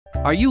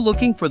Are you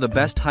looking for the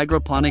best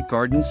hydroponic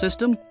garden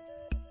system?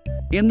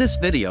 In this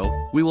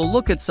video, we will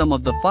look at some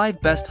of the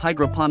 5 best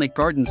hydroponic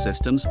garden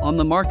systems on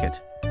the market.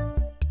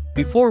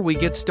 Before we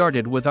get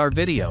started with our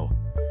video,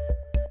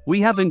 we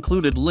have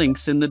included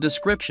links in the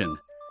description.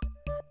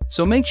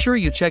 So make sure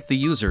you check the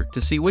user to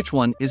see which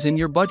one is in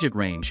your budget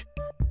range.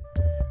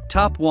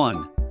 Top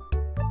 1.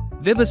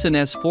 VIVOSUN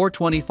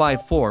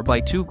S425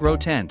 4x2 Grow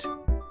Tent.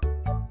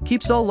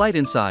 Keeps all light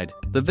inside.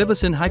 The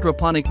VIVOSUN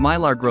Hydroponic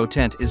Mylar Grow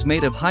Tent is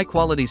made of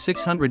high-quality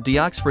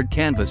 600D Oxford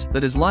canvas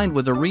that is lined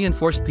with a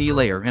reinforced P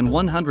layer and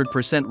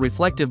 100%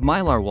 reflective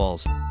Mylar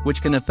walls,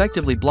 which can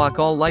effectively block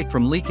all light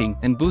from leaking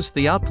and boost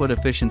the output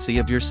efficiency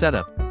of your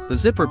setup. The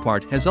zipper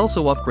part has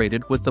also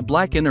upgraded with the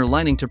black inner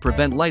lining to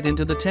prevent light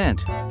into the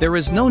tent. There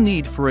is no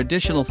need for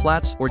additional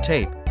flaps or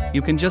tape.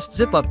 You can just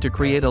zip up to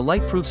create a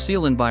light-proof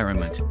seal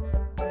environment.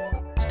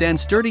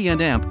 Stands sturdy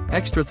and amp,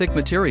 extra thick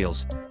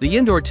materials. The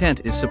indoor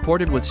tent is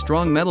supported with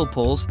strong metal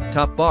poles,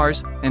 top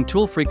bars, and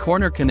tool-free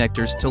corner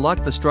connectors to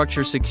lock the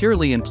structure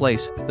securely in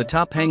place. The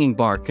top hanging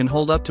bar can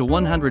hold up to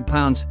 100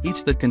 pounds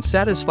each that can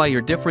satisfy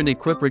your different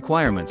equip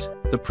requirements.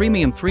 The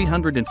premium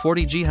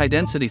 340G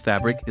high-density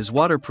fabric is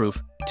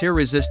waterproof,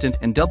 tear-resistant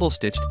and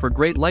double-stitched for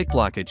great light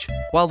blockage,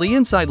 while the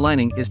inside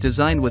lining is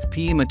designed with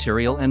PE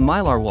material and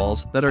Mylar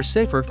walls that are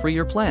safer for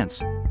your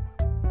plants.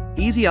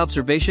 Easy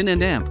observation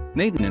and amp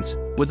maintenance.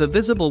 With a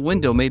visible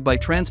window made by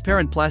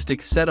transparent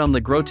plastic set on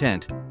the grow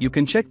tent, you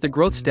can check the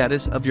growth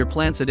status of your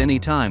plants at any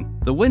time.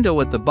 The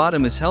window at the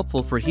bottom is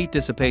helpful for heat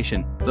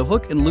dissipation. The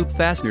hook and loop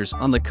fasteners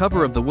on the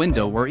cover of the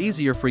window are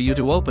easier for you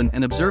to open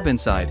and observe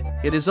inside.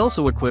 It is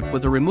also equipped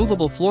with a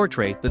removable floor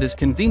tray that is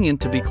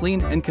convenient to be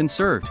cleaned and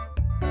conserved.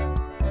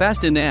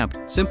 Fast and amp,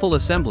 simple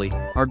assembly.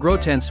 Our grow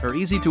tents are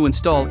easy to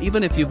install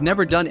even if you've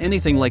never done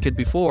anything like it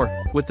before.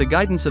 With the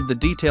guidance of the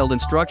detailed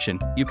instruction,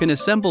 you can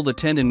assemble the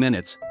tent in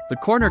minutes. The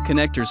corner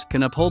connectors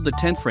can uphold the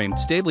tent frame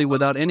stably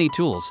without any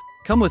tools.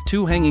 Come with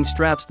 2 hanging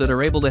straps that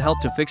are able to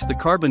help to fix the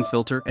carbon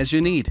filter as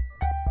you need.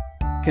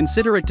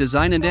 Considerate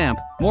design and amp,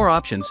 more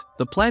options.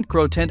 The plant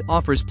grow tent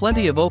offers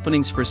plenty of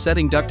openings for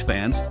setting duct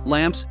fans,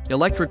 lamps,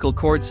 electrical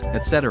cords,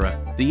 etc.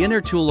 The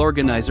inner tool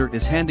organizer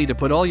is handy to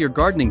put all your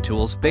gardening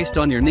tools based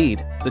on your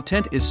need. The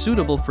tent is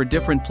suitable for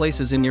different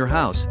places in your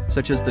house,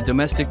 such as the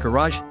domestic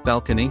garage,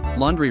 balcony,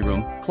 laundry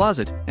room,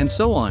 closet, and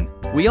so on.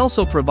 We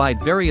also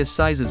provide various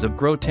sizes of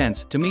grow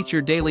tents to meet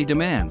your daily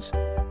demands.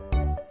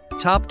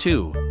 Top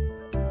 2.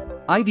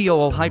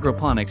 iDOO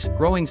Hydroponics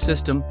Growing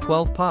System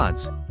 12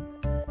 Pods.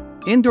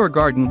 Indoor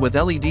garden with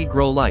LED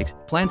grow light,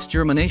 plants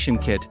germination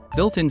kit,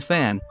 built-in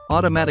fan,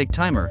 automatic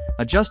timer,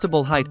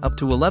 adjustable height up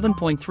to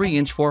 11.3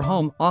 inch for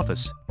home,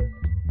 office.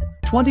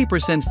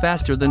 20%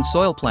 faster than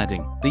soil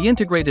planting. The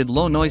integrated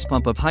low-noise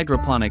pump of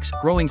Hydroponics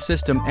Growing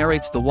System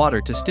aerates the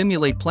water to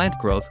stimulate plant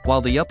growth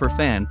while the upper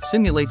fan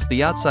simulates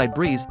the outside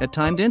breeze at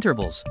timed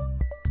intervals.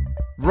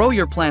 Grow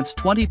your plants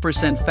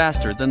 20%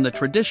 faster than the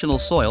traditional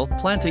soil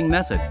planting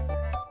method.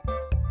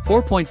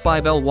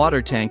 4.5L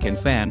water tank and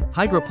fan.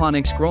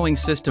 Hydroponics Growing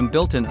System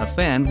built in a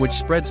fan which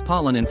spreads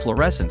pollen in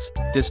fluorescence,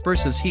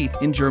 disperses heat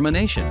in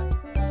germination.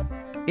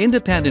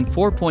 Independent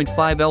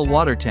 4.5L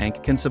water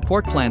tank can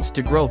support plants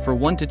to grow for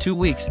 1 to 2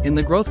 weeks in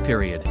the growth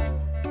period.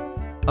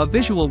 A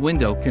visual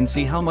window can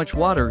see how much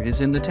water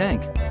is in the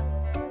tank.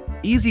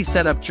 Easy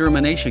setup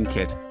germination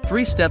kit.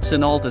 3 steps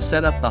in all to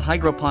set up the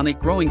hydroponic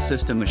growing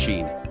system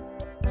machine.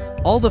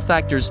 All the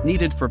factors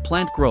needed for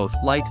plant growth,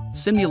 light,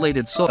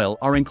 simulated soil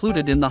are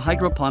included in the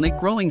hydroponic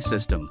growing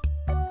system.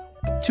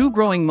 2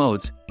 growing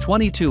modes.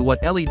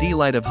 22-watt LED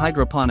light of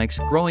hydroponics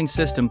growing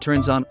system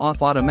turns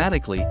on/off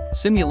automatically,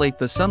 simulate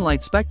the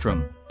sunlight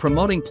spectrum,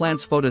 promoting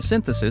plants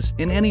photosynthesis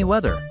in any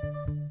weather.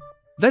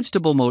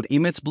 Vegetable mode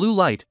emits blue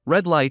light,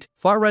 red light,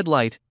 far red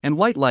light, and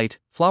white light.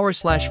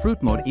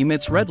 Flower/fruit mode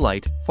emits red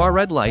light, far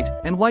red light,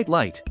 and white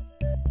light.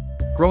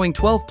 Growing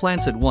 12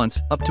 plants at once,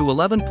 up to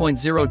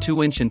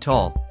 11.02 inch and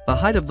tall. The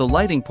height of the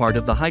lighting part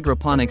of the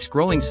hydroponics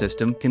growing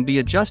system can be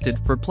adjusted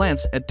for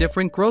plants at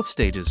different growth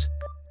stages.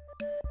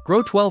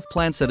 Grow 12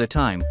 plants at a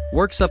time,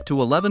 works up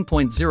to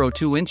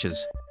 11.02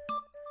 inches.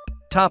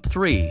 Top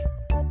 3.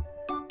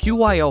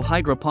 QYO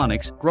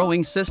Hydroponics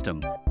Growing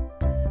System.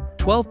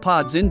 12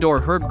 pods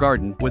indoor herb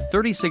garden with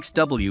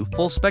 36W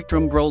full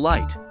spectrum grow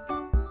light.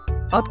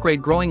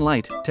 Upgrade growing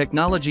light,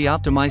 technology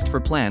optimized for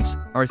plants.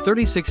 Our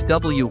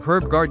 36W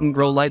Herb Garden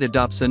Grow Light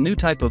adopts a new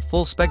type of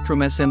full spectrum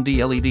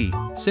SMD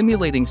LED,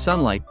 simulating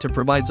sunlight to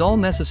provide all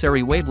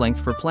necessary wavelength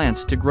for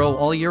plants to grow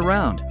all year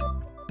round.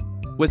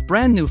 With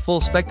brand new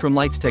full spectrum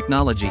lights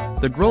technology,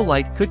 the grow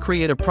light could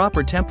create a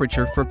proper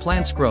temperature for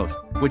plants' growth,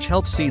 which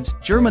helps seeds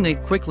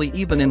germinate quickly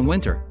even in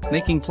winter,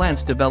 making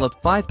plants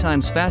develop 5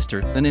 times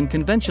faster than in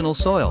conventional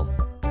soil.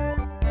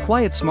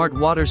 Quiet smart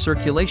water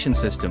circulation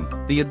system.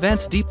 The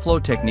advanced deep flow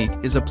technique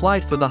is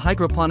applied for the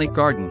hydroponic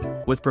garden,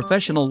 with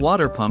professional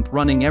water pump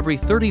running every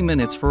 30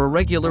 minutes for a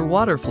regular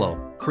water flow,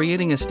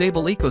 creating a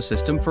stable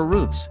ecosystem for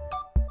roots.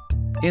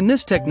 In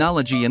this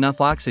technology, enough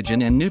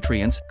oxygen and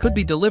nutrients could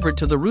be delivered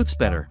to the roots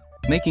better,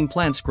 making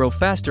plants grow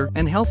faster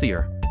and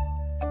healthier.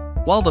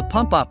 While the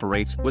pump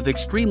operates with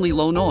extremely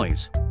low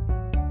noise.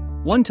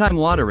 One-time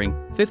watering,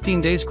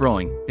 15 days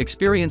growing.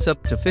 Experience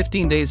up to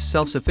 15 days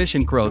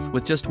self-sufficient growth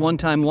with just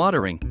one-time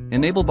watering,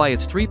 enabled by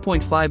its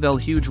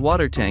 3.5L huge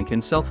water tank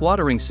and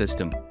self-watering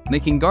system,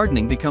 making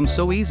gardening become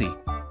so easy.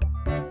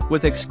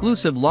 With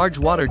exclusive large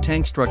water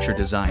tank structure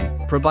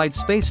design, provides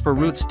space for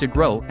roots to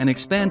grow and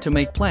expand to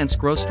make plants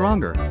grow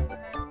stronger.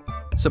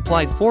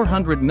 Supplied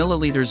 400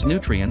 milliliters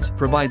nutrients,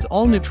 provides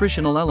all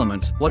nutritional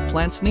elements what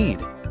plants need.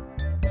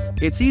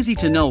 It's easy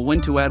to know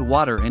when to add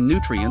water and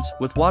nutrients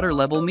with water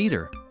level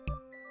meter.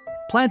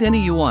 Plant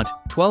any you want,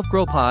 12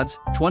 grow pods,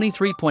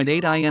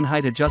 23.8 in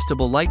height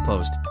adjustable light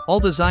post, all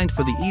designed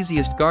for the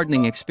easiest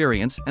gardening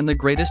experience and the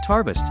greatest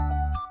harvest.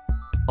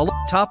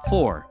 Top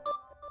 4.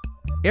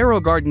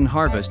 AeroGarden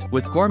Harvest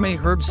with Gourmet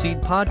Herb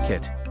Seed Pod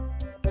Kit.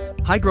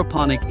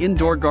 Hydroponic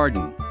Indoor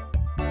Garden.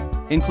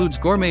 Includes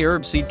gourmet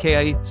herb seed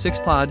KI,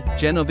 6-pod,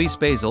 Genovese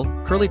basil,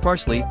 curly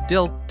parsley,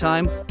 dill,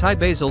 thyme, Thai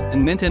basil,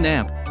 and mint and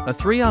amp. A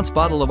 3-ounce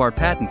bottle of our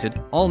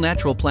patented,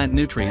 all-natural plant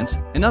nutrients,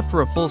 enough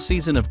for a full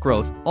season of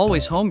growth,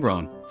 always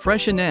homegrown,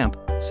 fresh and amp,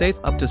 safe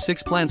up to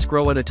 6 plants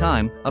grow at a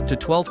time, up to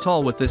 12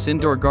 tall with this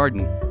indoor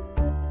garden.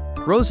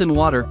 Grows in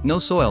water, no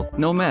soil,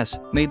 no mess,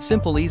 made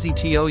simple easy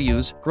to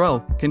use, grow.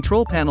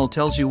 Control panel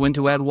tells you when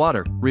to add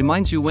water,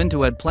 reminds you when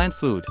to add plant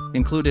food,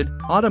 included,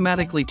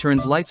 automatically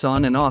turns lights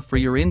on and off for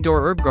your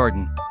indoor herb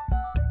garden.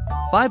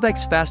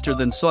 5x faster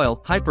than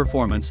soil, high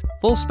performance,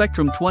 full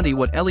spectrum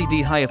 20-watt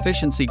LED high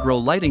efficiency grow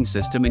lighting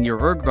system in your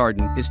herb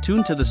garden is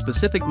tuned to the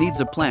specific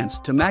needs of plants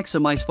to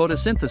maximize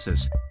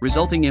photosynthesis,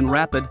 resulting in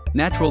rapid,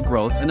 natural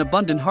growth and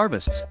abundant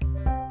harvests.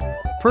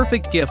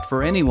 Perfect gift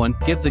for anyone.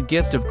 Give the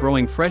gift of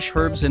growing fresh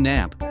herbs and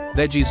amp,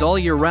 veggies all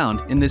year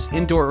round in this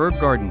indoor herb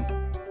garden.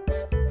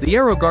 The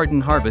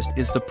AeroGarden Harvest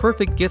is the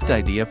perfect gift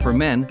idea for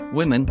men,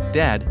 women,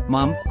 dad,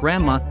 mom,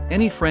 grandma,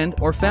 any friend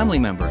or family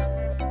member.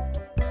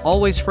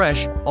 Always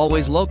fresh,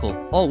 always local,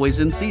 always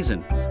in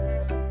season.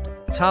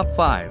 Top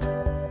 5.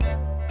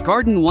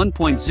 Garden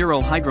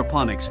 1.0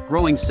 Hydroponics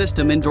Growing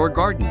System Indoor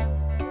Garden.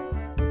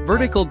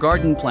 Vertical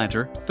Garden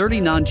Planter,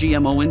 30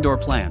 non-GMO indoor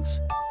plants.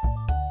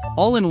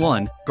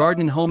 All-in-one,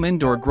 garden home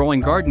indoor growing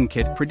garden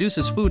kit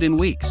produces food in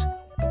weeks.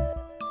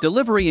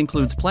 Delivery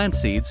includes plant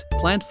seeds,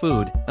 plant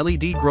food,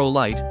 LED grow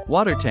light,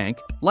 water tank,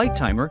 light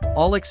timer,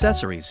 all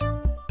accessories.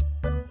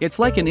 It's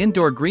like an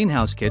indoor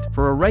greenhouse kit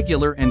for a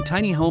regular and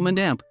tiny home and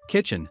amp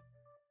kitchen.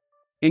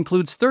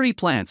 Includes 30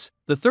 plants.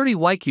 The 30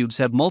 Y cubes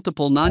have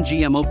multiple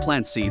non-GMO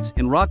plant seeds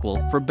in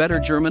rockwool for better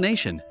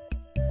germination.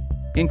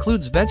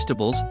 Includes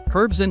vegetables,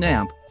 herbs and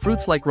amp,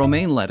 fruits like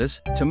romaine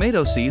lettuce,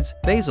 tomato seeds,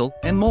 basil,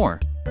 and more.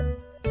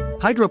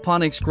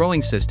 Hydroponics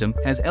Growing System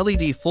has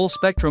LED full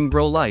spectrum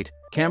grow light,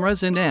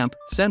 cameras and amp,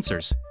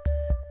 sensors.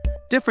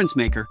 Difference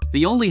Maker,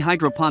 the only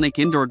hydroponic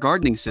indoor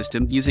gardening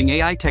system using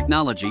AI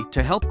technology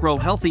to help grow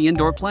healthy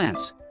indoor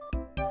plants.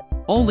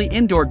 Only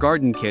indoor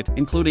garden kit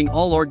including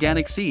all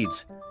organic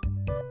seeds.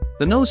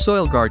 The no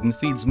soil garden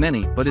feeds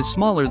many but is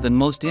smaller than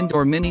most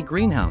indoor mini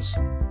greenhouse.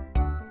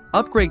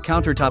 Upgrade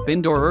countertop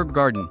indoor herb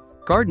garden.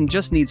 Garden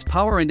just needs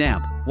power and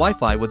amp,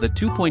 Wi-Fi with a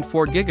 2.4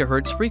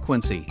 GHz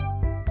frequency.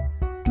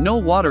 No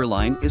water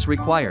line is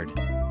required.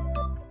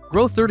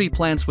 Grow 30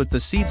 plants with the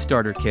seed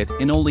starter kit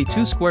in only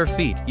 2 square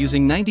feet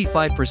using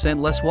 95%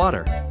 less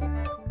water.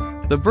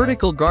 The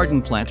vertical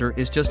garden planter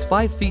is just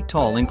 5 feet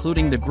tall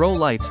including the grow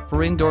lights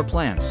for indoor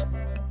plants.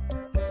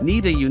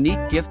 Need a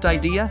unique gift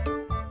idea?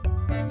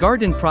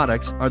 Garden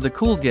products are the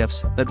cool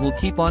gifts that will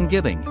keep on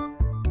giving.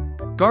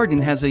 Garden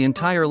has the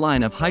entire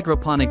line of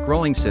hydroponic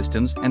growing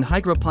systems and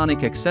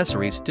hydroponic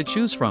accessories to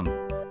choose from.